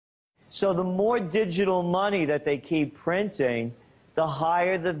So the more digital money that they keep printing, the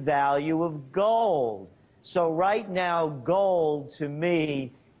higher the value of gold. So right now, gold, to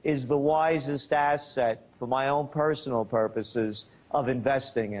me, is the wisest asset for my own personal purposes of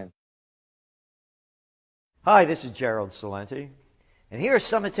investing in. Hi, this is Gerald Celente, and here are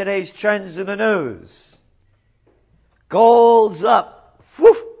some of today's trends in the news. Gold's up,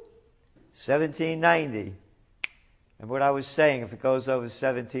 whoo, 1790. And what I was saying, if it goes over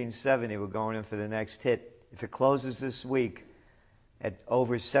 1770, we're going in for the next hit. If it closes this week at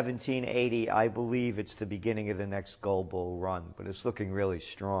over 1780, I believe it's the beginning of the next gold bull run, but it's looking really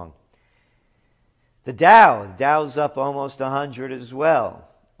strong. The Dow's up almost 100 as well.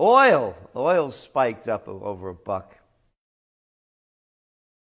 Oil spiked up over $1.